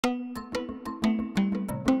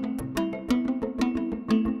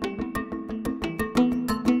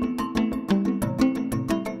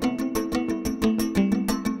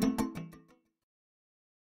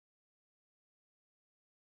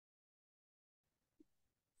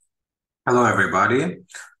Hello, everybody.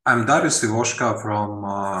 I'm Darius Ivoška from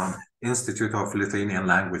Institute of Lithuanian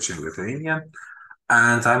Language in Lithuania,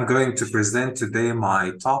 and I'm going to present today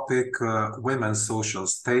my topic, Women's Social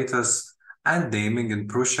Status and Naming in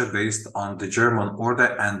Prussia based on the German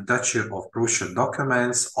Order and Duchy of Prussia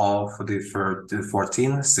documents of the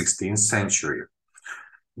 14th, 16th century.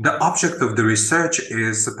 The object of the research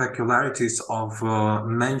is the peculiarities of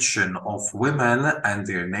mention of women and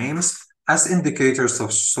their names as indicators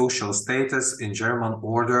of social status in German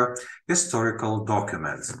order historical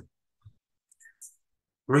documents.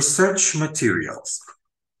 Research materials.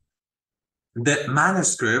 The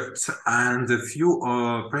manuscript and a few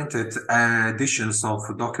printed editions of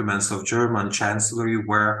documents of German Chancellery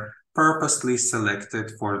were purposely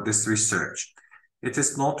selected for this research. It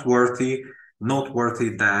is noteworthy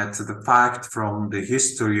that the fact from the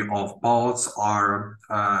history of Balts are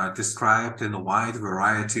described in a wide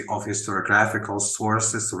variety of historiographical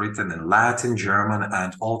sources written in Latin, German,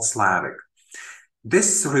 and Old Slavic.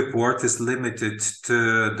 This report is limited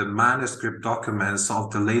to the manuscript documents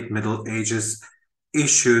of the late Middle Ages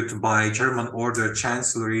issued by German Order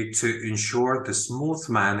Chancellery to ensure the smooth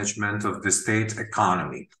management of the state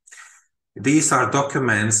economy. These are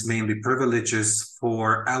documents, mainly privileges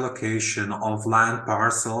for allocation of land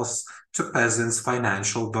parcels to peasants,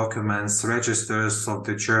 financial documents, registers of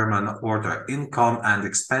the German order income and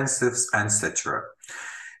expenses, etc.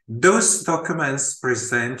 Those documents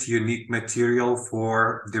present unique material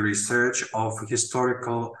for the research of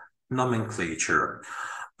historical nomenclature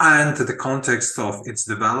and the context of its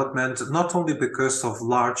development, not only because of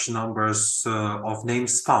large numbers of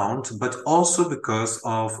names found, but also because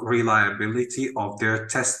of reliability of their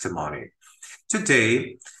testimony.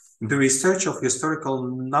 Today, the research of historical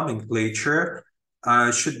nomenclature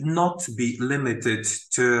should not be limited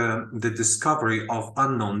to the discovery of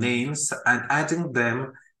unknown names and adding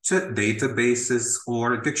them to databases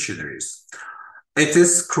or dictionaries. It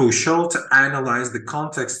is crucial to analyze the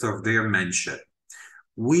context of their mention.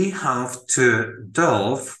 We have to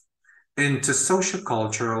delve into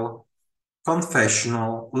sociocultural,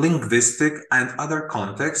 confessional, linguistic, and other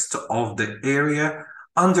contexts of the area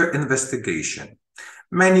under investigation.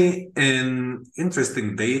 Many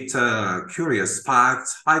interesting data, curious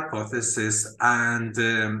facts, hypotheses, and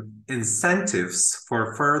incentives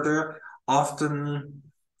for further, often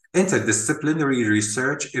interdisciplinary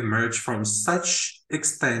research emerge from such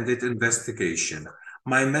extended investigation.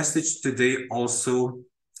 My message today also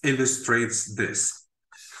illustrates this.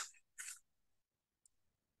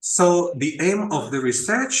 So the aim of the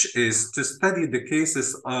research is to study the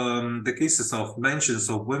cases of mentions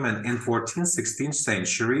of women in 14th, 16th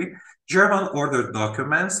century German order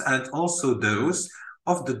documents and also those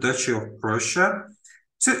of the Duchy of Prussia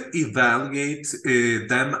to evaluate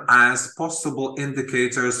them as possible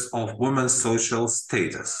indicators of women's social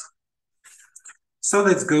status. So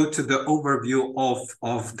let's go to the overview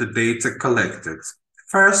of the data collected.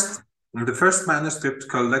 First, the first manuscript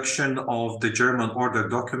collection of the German order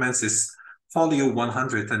documents is folio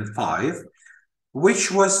 105,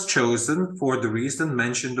 which was chosen for the reason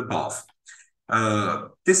mentioned above.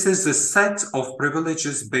 This is a set of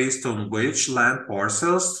privileges based on which land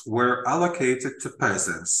parcels were allocated to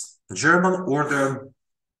peasants. German order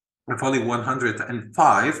folio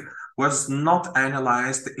 105 was not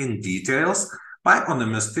analyzed in details by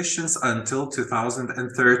onomasticians until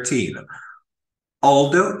 2013.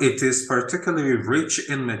 Although it is particularly rich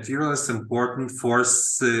in materials important for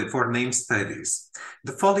name studies.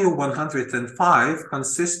 The folio 105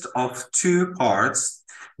 consists of two parts.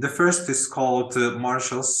 The first is called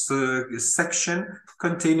Marshall's section,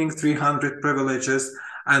 containing 300 privileges,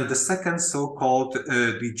 and the second, so-called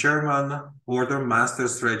the German Order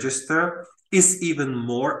Master's Register, is even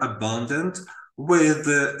more abundant with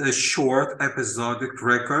short episodic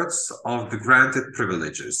records of the granted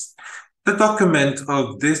privileges. The documents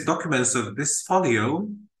of this folio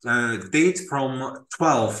date from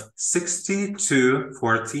 1260 to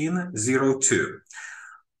 1402.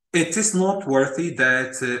 It is noteworthy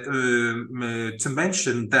that to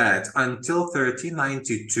mention that until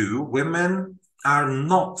 1392, women are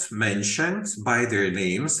not mentioned by their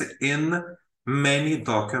names in many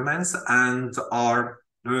documents and are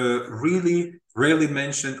really rarely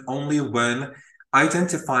mentioned only when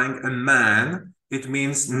identifying a man. It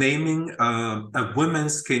means naming a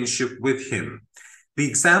woman's kinship with him. The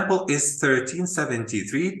example is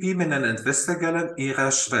 1373, Pimenen and Wisselgin,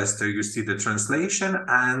 yrer swester. You see the translation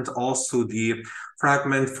and also the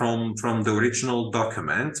fragment from the original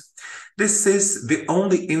document. This is the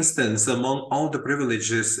only instance among all the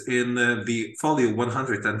privileges in the folio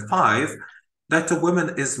 105 that a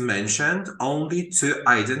woman is mentioned only to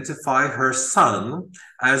identify her son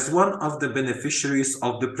as one of the beneficiaries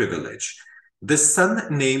of the privilege. The son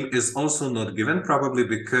name is also not given, probably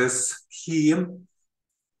because he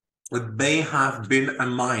may have been a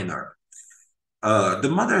minor. The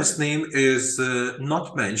mother's name is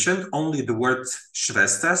not mentioned, only the word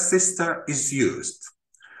swester, sister, is used.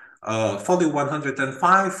 Folio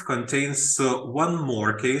 105 contains one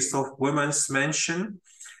more case of women's mention.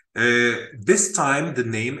 This time the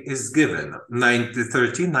name is given.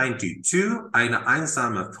 1392, eine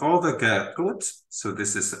einsame Frau Gertrud. So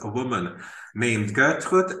this is a woman named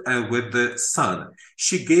Gertrude with the son.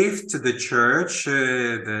 She gave to the church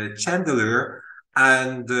the chandelier,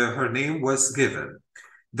 and her name was given.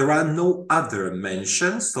 There are no other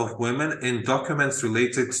mentions of women in documents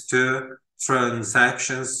related to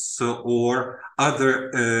transactions or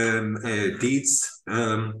other deeds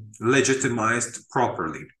legitimized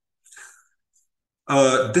properly.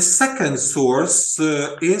 The second source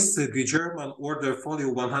is the German Order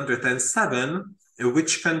Folio 107,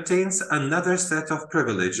 which contains another set of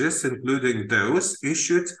privileges, including those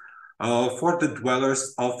issued for the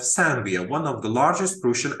dwellers of Sambia, one of the largest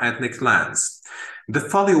Prussian ethnic lands. The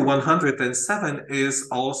Folio 107 is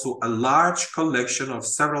also a large collection of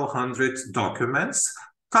several hundred documents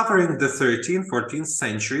covering the 13th, 14th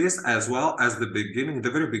centuries, as well as the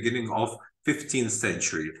very beginning of 15th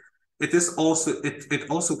century. It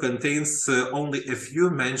also contains only a few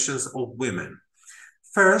mentions of women.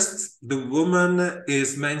 First, the woman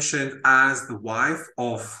is mentioned as the wife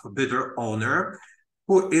of bidder owner,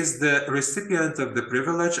 who is the recipient of the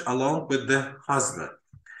privilege along with the husband.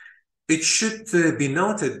 It should be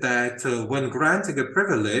noted that when granting a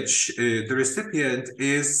privilege, the recipient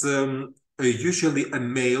is usually a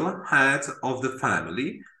male head of the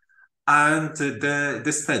family and the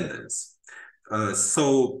descendants.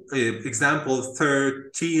 Example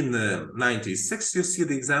 1396, you see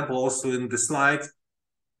the example also in the slide.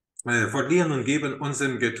 Verliehen und geben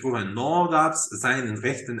unserem getrugen Nordabs seinen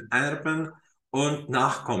rechten Erben und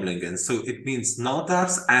Nachkommlingen. So it means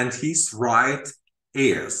Nordabs and his right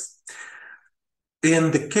heirs.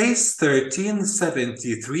 In the case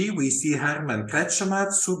 1373, we see Hermann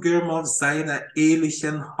Kretschmer zugeben auf seine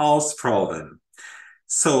ehelichen Hausfrauen.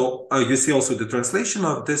 So you see also the translation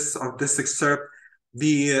of this excerpt.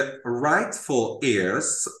 The rightful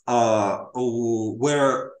heirs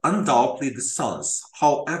were undoubtedly the sons.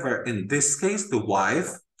 However, in this case, the wife,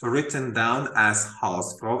 written down as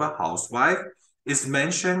Hausfrau, housewife, is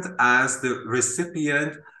mentioned as the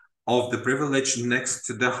recipient of the privilege next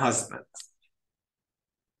to the husband.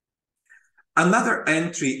 Another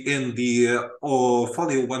entry in the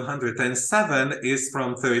Folio 107 is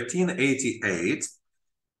from 1388.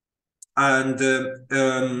 And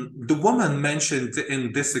the woman mentioned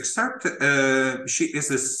in this excerpt, she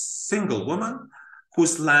is a single woman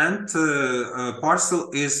whose land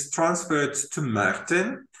parcel is transferred to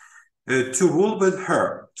Martin to rule with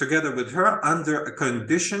her, together with her, under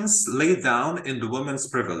conditions laid down in the woman's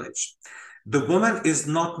privilege. The woman is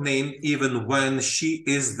not named even when she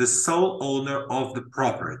is the sole owner of the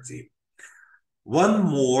property. One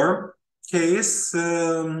more case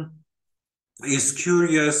is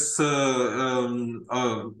curious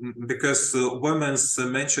because women's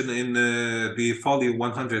mention in the Folio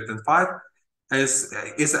 105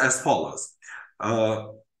 is as follows.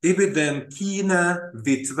 Erbin Kine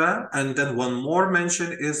Witwe, and then one more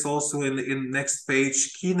mention is also in next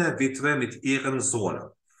page, Kine Witwe mit ihrem Sohn.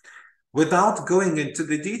 Without going into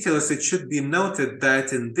the details, it should be noted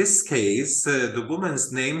that in this case, the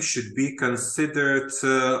woman's name should be considered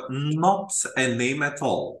not a name at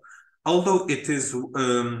all. Although it is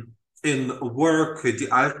in work, the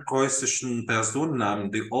altpreußischen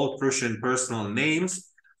Personennamen, the Old Prussian personal names,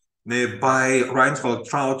 by Reinhold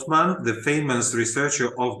Trautmann, the famous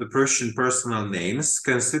researcher of the Prussian personal names,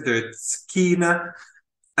 considered Kine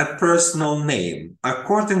a personal name.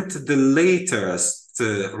 According to the latest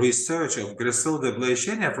research of Griselda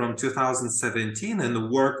Blechenia from 2017 in the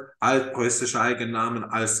work Altpreußische Eigennamen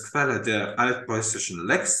als Quelle der Altpreußischen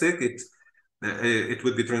Lexik, it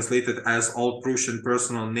would be translated as All Prussian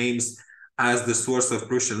personal names as the source of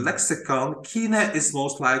Prussian lexicon. Kine is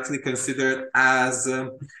most likely considered as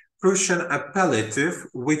Prussian appellative,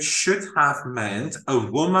 which should have meant a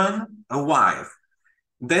woman, a wife.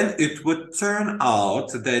 Then it would turn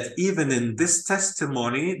out that even in this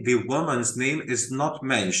testimony, the woman's name is not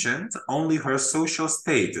mentioned, only her social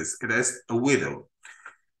status, it is a widow.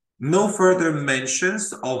 No further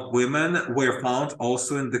mentions of women were found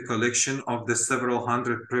also in the collection of the several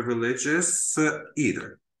hundred privileges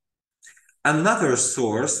either. Another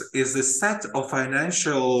source is a set of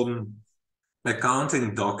financial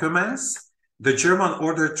accounting documents. The German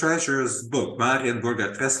Order Treasurer's Book,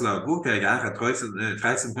 Marienburger Tresler Buch der Jahre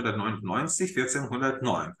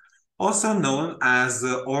 1399-1409, also known as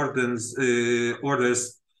Orders,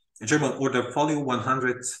 German Order Folio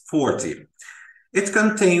 140. It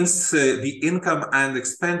contains the income and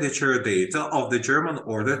expenditure data of the German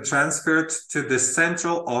Order transferred to the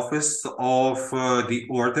central office of the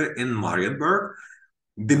Order in Marienburg,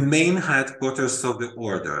 the main headquarters of the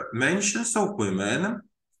Order. Mentions of women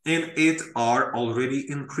in it are already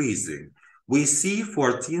increasing. We see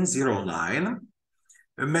 1409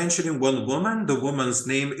 mentioning one woman. The woman's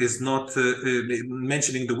name is not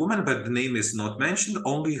mentioning the woman, but the name is not mentioned,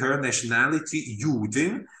 only her nationality,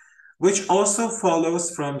 Judin, which also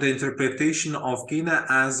follows from the interpretation of Kine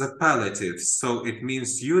as a palliative. So it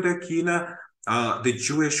means Jude Kine, the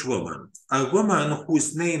Jewish woman. A woman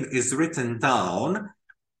whose name is written down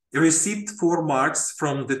received 4 marks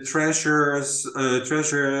from the treasurer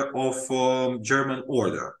of German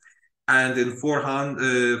Order. And in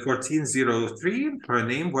 1403, her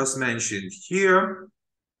name was mentioned. Here,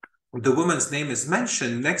 the woman's name is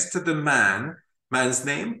mentioned next to the man's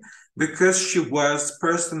name, because she was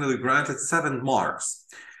personally granted 7 marks.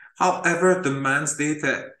 However, the man's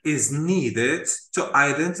data is needed to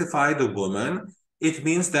identify the woman. It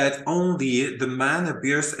means that only the man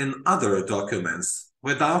appears in other documents.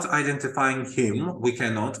 Without identifying him, we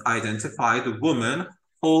cannot identify the woman,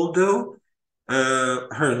 although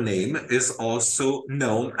her name is also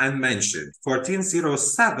known and mentioned.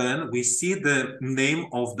 1407, we see the name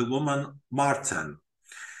of the woman Martin.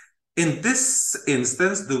 In this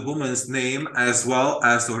instance, the woman's name as well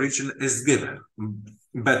as origin is given.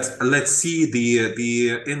 But let's see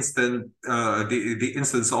the instance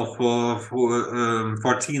of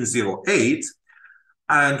 1408,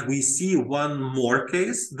 and we see one more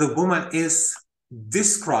case. The woman is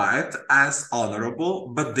described as honorable,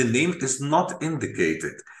 but the name is not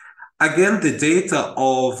indicated. Again, the data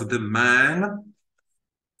of the man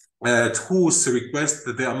at whose request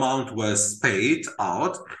the amount was paid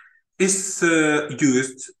out is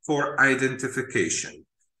used for identification.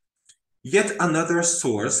 Yet another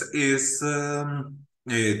source is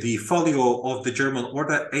the folio of the German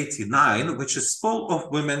Order 89, which is full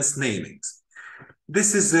of women's namings.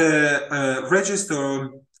 This is a register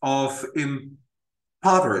of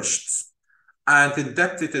impoverished and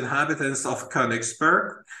indebted inhabitants of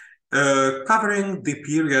Königsberg, covering the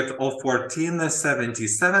period of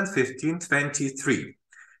 1477-1523.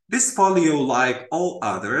 This folio, like all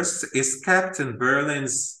others, is kept in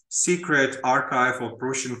Berlin's secret archive of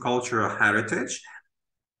Prussian cultural heritage.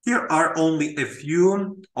 Here are only a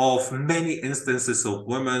few of many instances of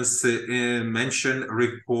women's mention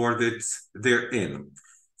recorded therein.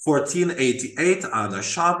 1488, Anna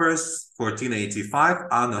Schabers, 1485,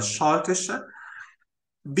 Anna Schaltische.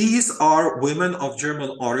 These are women of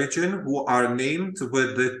German origin who are named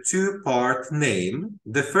with the 2-part name,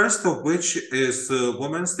 the first of which is a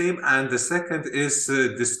woman's name and the second is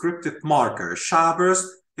a descriptive marker. Schabers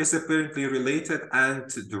is apparently related and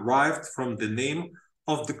derived from the name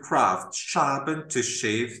of the craft, schaben, to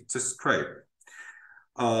shave, to scrape.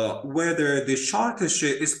 Whether the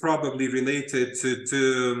Schaltische is probably related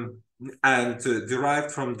to and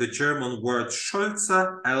derived from the German word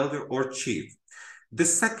Schulze, elder or chief. The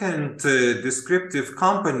second descriptive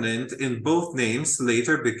component in both names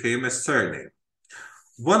later became a surname.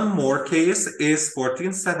 One more case is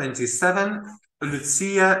 1477,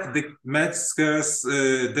 Lucia des Metzgers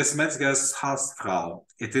Hausfrau.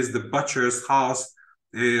 It is the butcher's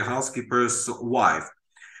housekeeper's wife.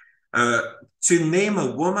 To name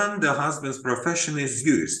a woman, the husband's profession is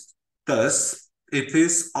used. Thus, it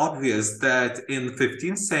is obvious that in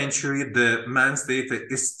 15th century, the man's data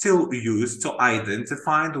is still used to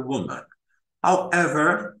identify the woman.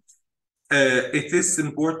 However, it is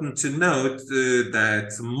important to note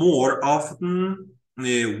that more often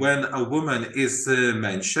when a woman is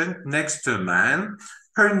mentioned next to a man,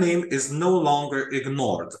 her name is no longer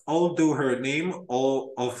ignored, although her name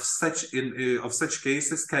of such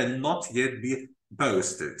cases cannot yet be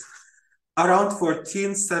boasted. Around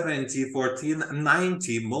 1470,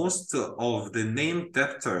 1490, most of the named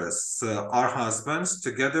debtors are husbands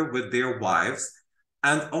together with their wives,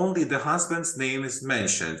 and only the husband's name is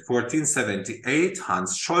mentioned. 1478,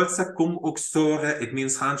 Hans Scholze cum uxore, it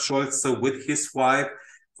means Hans Scholze with his wife.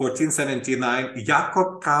 1479,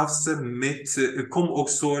 Jakob Krause mit cum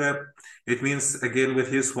uxore, it means again with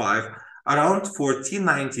his wife. Around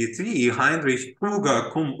 1493, Heinrich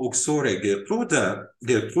Kruger cum uxore Gertrude.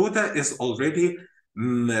 Gertrude is already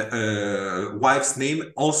wife's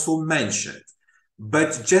name also mentioned.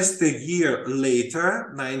 But just a year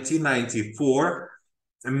later, 1994,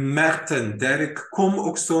 Merten Derek Kom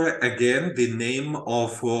Oksore, again, the name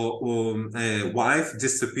of wife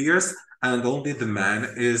disappears, and only the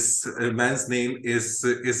man's name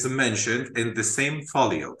is mentioned in the same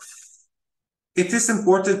folio. It is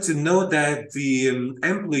important to know that the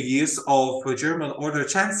employees of German Order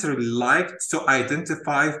Chancellery liked to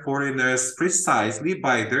identify foreigners precisely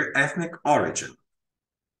by their ethnic origin.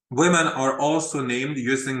 Women are also named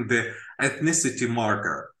using the ethnicity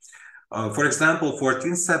marker. For example,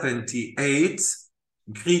 1478,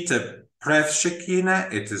 Grete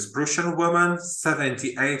Prevshekine, it is Prussian woman.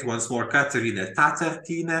 78, once more, Katerina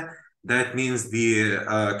Tatarkine, that means the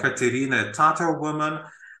Katerina Tatar woman.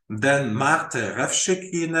 Then Marte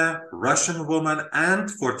Revshekine, Russian woman.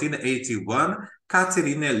 And 1481,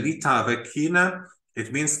 Katerina Litavekine,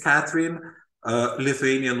 it means Catherine,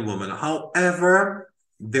 Lithuanian woman. However,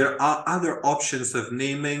 there are other options of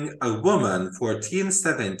naming a woman.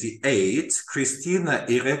 1478, Christina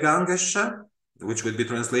Irregangesche, which would be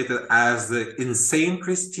translated as insane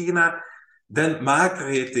Christina. Then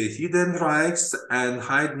Margrethe Heidenreichs and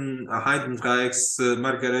Heidenreichs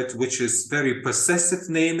Margaret, which is very possessive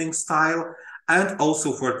naming style. And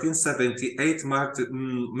also 1478,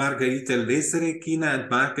 Margarita Leserekine and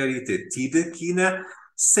Margarita Tidekine.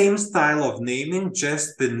 Same style of naming,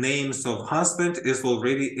 just the names of husband is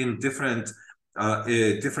already in different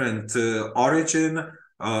origin.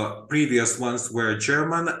 Previous ones were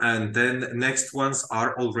German, and then next ones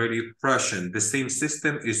are already Prussian. The same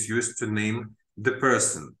system is used to name the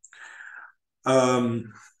person. The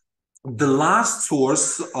last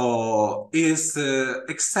source is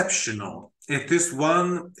exceptional. It is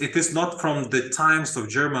not from the times of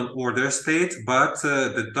German Order State, but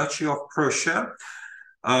the Duchy of Prussia.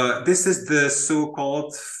 This is the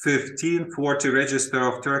so-called 1540 Register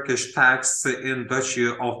of Turkish Tax in Duchy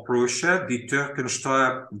of Prussia, die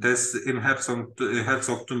Türkensteuer im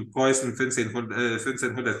Herzogtum Preußen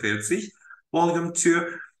 1540, Volume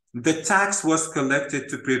 2. The tax was collected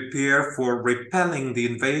to prepare for repelling the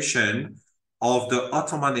invasion of the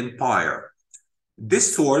Ottoman Empire.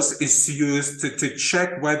 This source is used to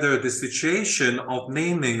check whether the situation of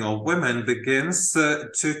naming of women begins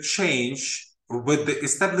to change with the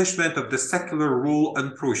establishment of the secular rule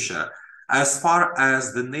in Prussia. As far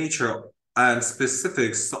as the nature and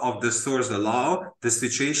specifics of the source allow, the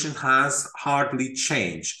situation has hardly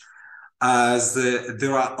changed, as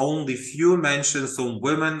there are only few mentions of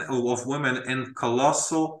women in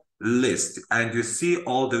colossal list. And you see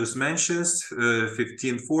all those mentions,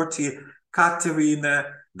 1540, Katerina,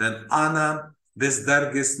 then Anna, this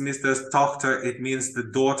Dargis Mrs. Tochter, it means the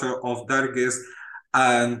daughter of Dargis,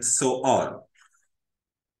 and so on.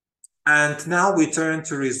 And now we turn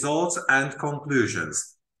to results and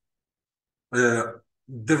conclusions. The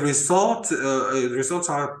results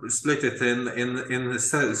are split in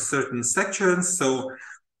certain sections. So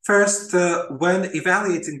first, when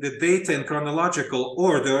evaluating the data in chronological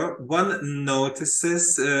order, one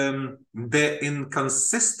notices the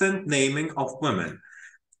inconsistent naming of women,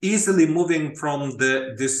 easily moving from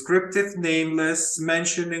the descriptive nameless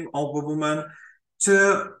mentioning of a woman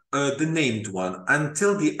to the named one.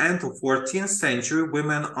 Until the end of 14th century,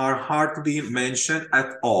 women are hardly mentioned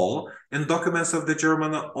at all in documents of the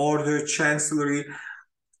German Order Chancellery.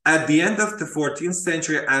 At the end of the 14th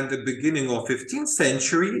century and the beginning of 15th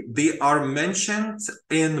century, they are mentioned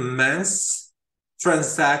in men's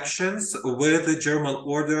transactions with the German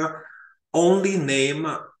Order only to name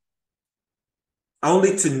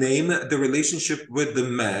the relationship with the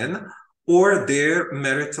man or their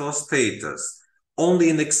marital status. Only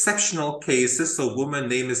in exceptional cases a woman's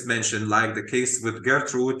name is mentioned, like the case with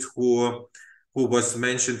Gertrude, who was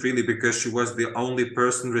mentioned really because she was the only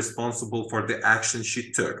person responsible for the action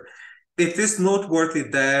she took. It is noteworthy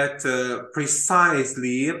that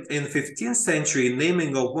precisely in 15th century,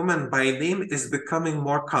 naming a woman by name is becoming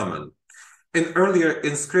more common. An earlier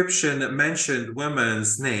inscription mentioned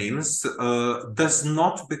women's names does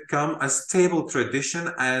not become a stable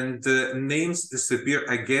tradition, and names disappear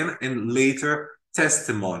again in later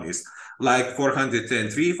testimonies, like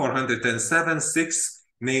 403, 407, 6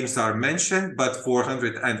 names are mentioned, but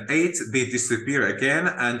 408 they disappear again,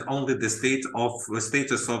 and only the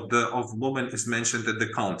status of woman is mentioned in the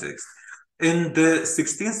context. In the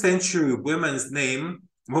 16th century, women's names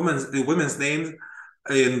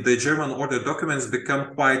in the German Order documents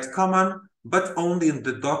become quite common, but only in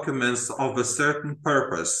the documents of a certain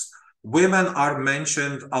purpose. Women are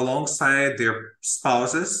mentioned alongside their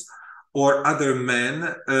spouses or other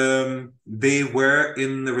men they were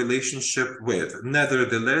in a relationship with.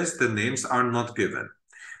 Nevertheless, the names are not given.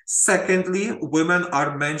 Secondly, women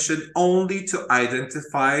are mentioned only to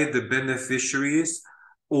identify the beneficiaries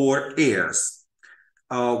or heirs.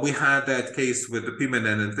 We had that case with the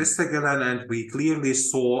Pimenen and Wisselgin, and we clearly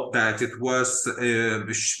saw that it was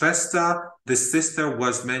swester, the sister,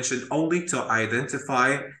 was mentioned only to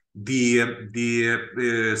identify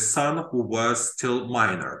the son who was still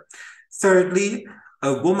minor. Thirdly,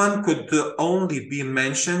 a woman could only be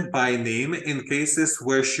mentioned by name in cases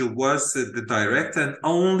where she was the direct and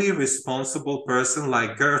only responsible person,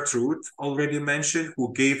 like Gertrude, already mentioned,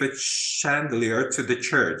 who gave a chandelier to the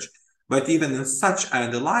church. But even in such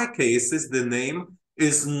and the like cases, the name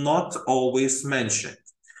is not always mentioned.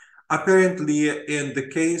 Apparently, in the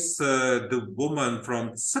case, the woman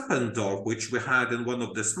from Zippendorf, which we had in one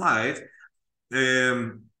of the slides,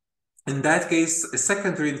 in that case,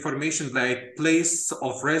 secondary information like place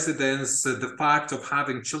of residence, the fact of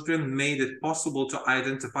having children made it possible to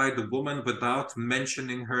identify the woman without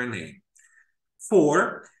mentioning her name.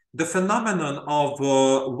 4, the phenomenon of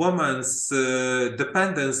woman's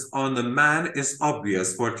dependence on a man is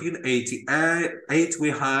obvious. 1488, we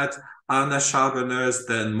had Anna Schabeners,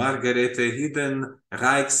 then Margarete Hiden,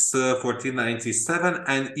 Rijks, 1497,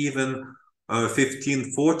 and even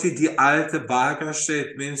 1540, the alte Wagersche,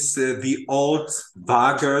 it means the old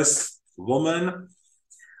Wagers woman.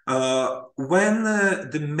 When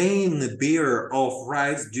the main bearer of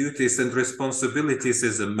rights, duties, and responsibilities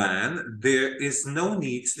is a man, there is no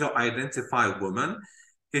need to identify woman.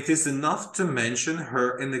 It is enough to mention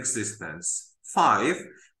her in existence. 5,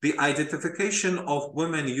 the identification of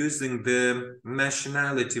women using the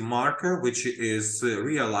nationality marker, which is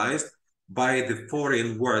realized by the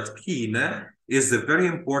foreign word kine, is a very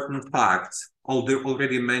important fact.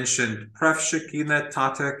 Already mentioned Rszecz,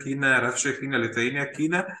 Tatarkine, Rszecz, Lithuania,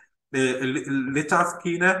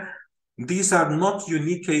 Litavkine. These are not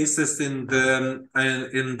unique cases in the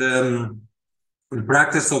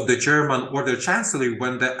practice of the German or the Chancellery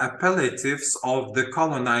when the appellatives of the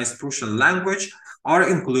colonized Prussian language are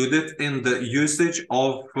included in the usage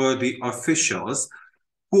of the officials,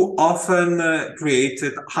 who often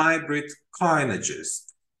created hybrid coinages.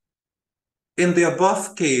 In the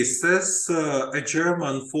above cases, a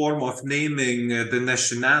German form of naming the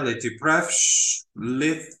nationality, Preuß,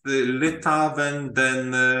 Litauen,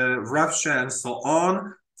 then Russia, and so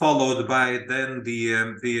on, followed by then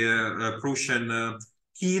the Prussian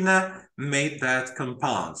kine, made that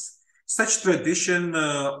compounds. Such tradition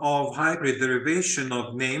of hybrid derivation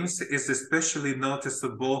of names is especially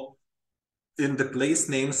noticeable in the place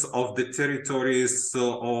names of the territories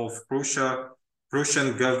of Prussia,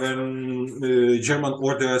 Prussian governed German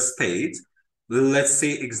order state. Let's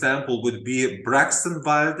say example would be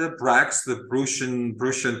Braxenwalde, Brax, the Prussian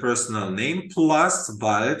personal name, plus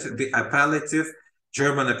Wald, the appellative,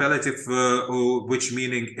 German appellative, which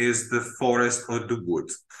meaning is the forest or the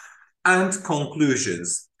wood. And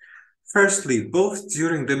conclusions. Firstly, both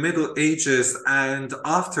during the Middle Ages and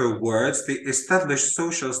afterwards, the established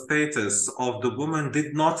social status of the woman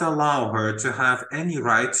did not allow her to have any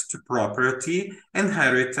right to property,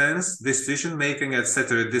 inheritance, decision-making,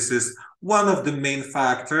 etc. This is one of the main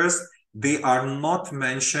factors. They are not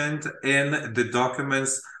mentioned in the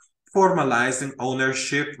documents formalizing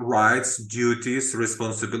ownership, rights, duties,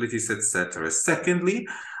 responsibilities, etc. Secondly,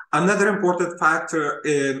 another important factor,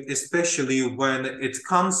 especially when it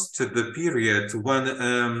comes to the period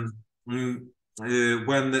when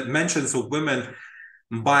mentions of women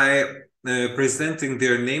by presenting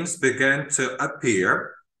their names began to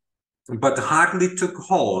appear, but hardly took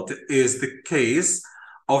hold, is the case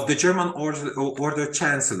of the German order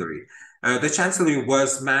chancellery. The chancellery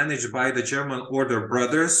was managed by the German order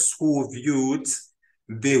brothers, who viewed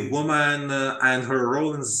the woman and her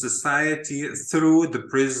role in society through the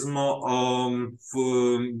prism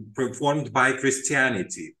formed by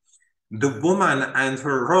Christianity. The woman and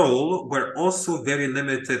her role were also very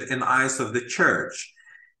limited in eyes of the church.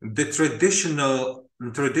 The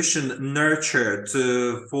tradition nurtured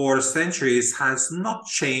for centuries has not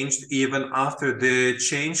changed even after the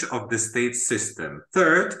change of the state system.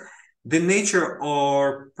 Third, the nature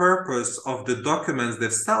or purpose of the documents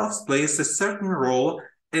themselves plays a certain role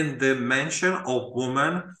in the mention of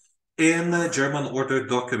women in German order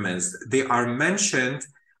documents. They are mentioned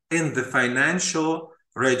in the financial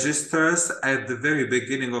registers at the very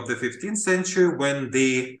beginning of the 15th century when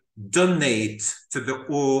they donate to the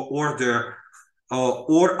order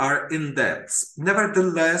or are in debt.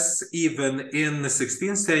 Nevertheless, even in the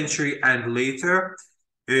 16th century and later,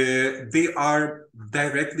 they are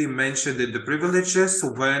directly mentioned in the privileges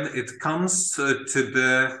when it comes to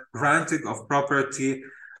the granting of property,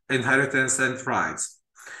 inheritance, and rights.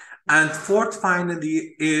 And fourth,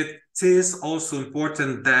 finally, it is also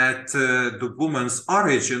important that the woman's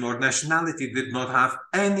origin or nationality did not have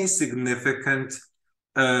any significance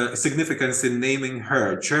in naming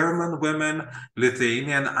her. German women,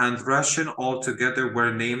 Lithuanian and Russian altogether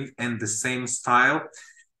were named in the same style.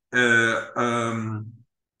 We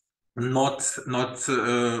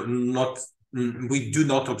do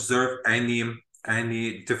not observe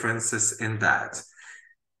any differences in that.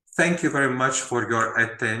 Thank you very much for your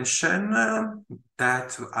attention.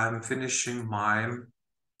 That I'm finishing my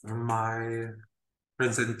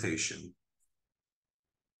presentation.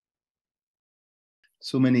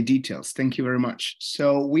 So many details. Thank you very much.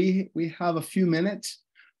 So we have a few minutes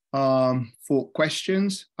for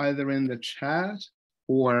questions, either in the chat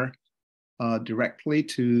or directly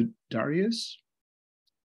to Darius.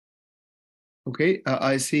 Okay,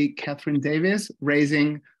 I see Catherine Davis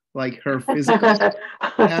raising like her physical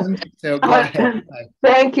hand. So go ahead.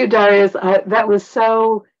 Thank you, Darius. That was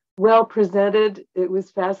so well presented. It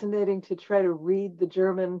was fascinating to try to read the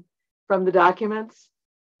German from the documents.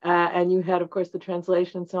 And you had, of course, the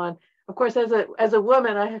translation and so on. Of course, as a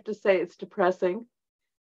woman, I have to say it's depressing.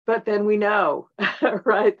 But then we know,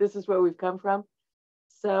 right? This is where we've come from.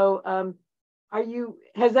 So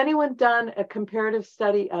has anyone done a comparative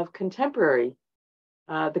study of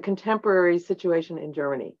the contemporary situation in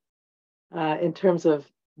Germany in terms of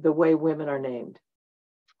the way women are named?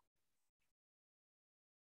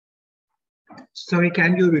 Sorry,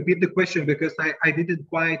 can you repeat the question? Because I didn't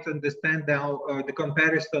quite understand now the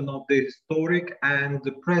comparison of the historic and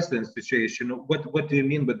the present situation. What do you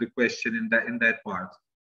mean by the question in that part?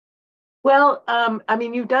 Well, I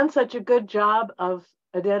mean, you've done such a good job of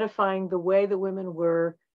identifying the way the women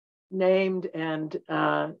were named and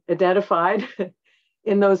identified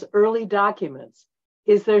in those early documents.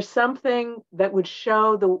 Is there something that would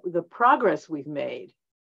show the progress we've made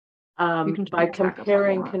by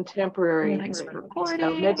comparing contemporary? So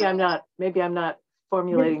maybe I'm not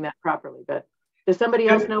formulating that properly, but does somebody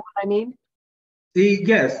else know what I mean?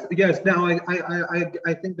 Yes. Now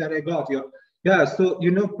I think that I got you. Yeah, so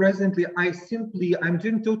presently I'm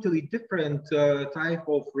doing totally different type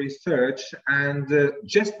of research, and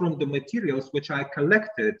just from the materials which I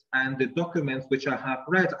collected and the documents which I have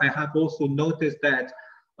read, I have also noticed that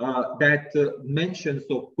mentions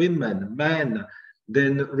of women, men,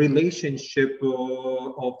 then relationship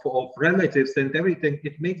of relatives and everything,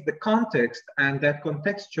 it makes the context and that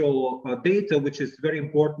contextual data, which is very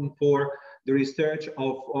important for the research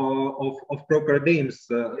of proper names,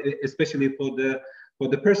 especially for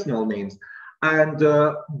the personal names. And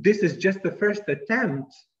this is just the first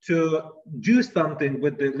attempt to do something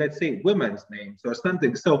with the, let's say, women's names or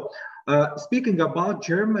something. So speaking about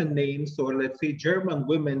German names, or let's say German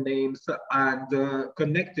women names, and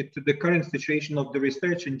connected to the current situation of the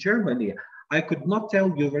research in Germany, I could not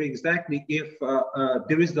tell you very exactly if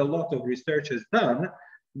there is a lot of research is done,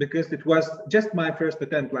 because it was just my first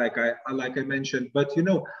attempt, like I mentioned. But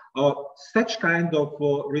such kind of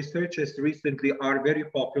researches recently are very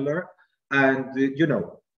popular, and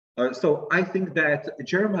so I think that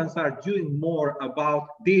Germans are doing more about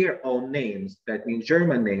their own names, that means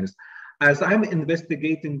German names. As I'm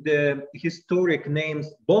investigating the historic names,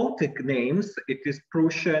 Baltic names, it is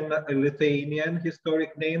Prussian, Lithuanian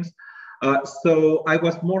historic names. So I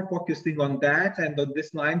was more focusing on that and on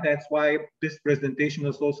this line. That's why this presentation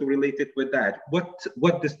is also related with that.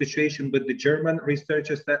 What the situation with the German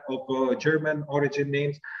researchers of German origin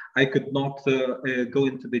names, I could not go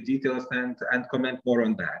into the details and comment more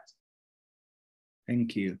on that.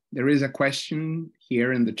 Thank you. There is a question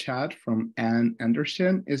here in the chat from Anne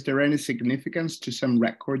Anderson. Is there any significance to some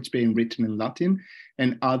records being written in Latin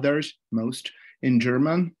and others, most, in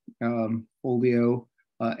German? Folio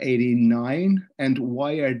 89, and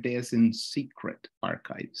why are these in secret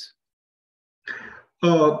archives?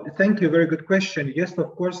 Thank you. Very good question. Yes,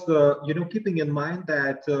 of course. Keeping in mind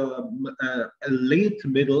that late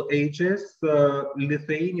Middle Ages,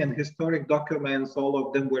 Lithuanian historic documents, all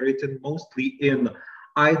of them were written mostly in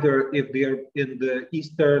either, if they are in the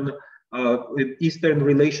Eastern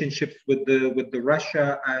relationships with the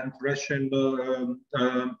Russia and Russian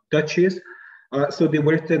duchies. So they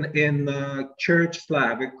were written in Church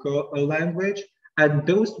Slavic language, and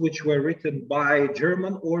those which were written by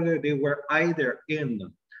German order, they were either in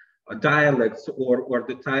dialects or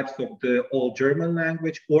the types of the Old German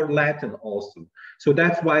language or Latin also. So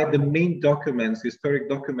that's why the main documents, historic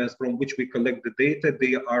documents from which we collect the data,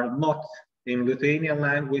 they are not in Lithuanian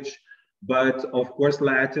language, but of course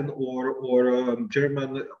Latin or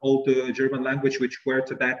German, Old German language, which were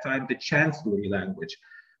to that time the chancellery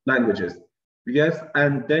languages. Yes,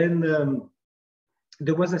 and then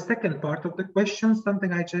There was a second part of the question,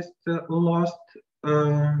 something I just lost.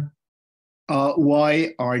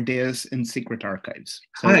 Why are these in secret archives?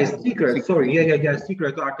 Secret, sorry, yeah,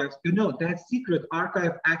 secret archives. You know, that secret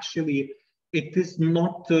archive actually, it is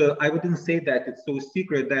not, I wouldn't say that it's so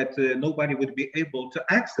secret that nobody would be able to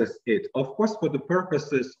access it. Of course, for the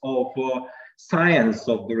purposes of science,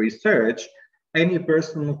 of the research, any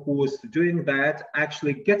person who's doing that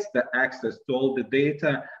actually gets the access to all the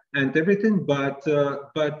data and everything, but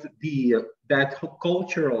that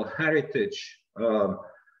cultural heritage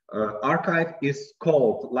archive is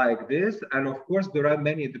called like this. And of course, there are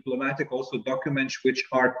many diplomatic also documents which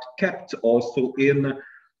are kept also in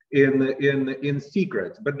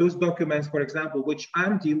secret. But those documents, for example, which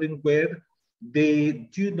I'm dealing with, they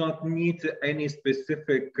do not need any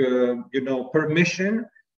specific, permission.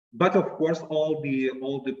 But of course, all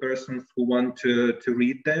the persons who want to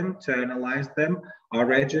read them, to analyze them, are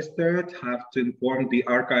registered, have to inform the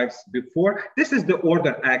archives before. This is the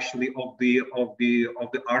order actually of the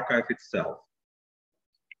archive itself.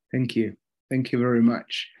 Thank you very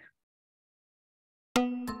much.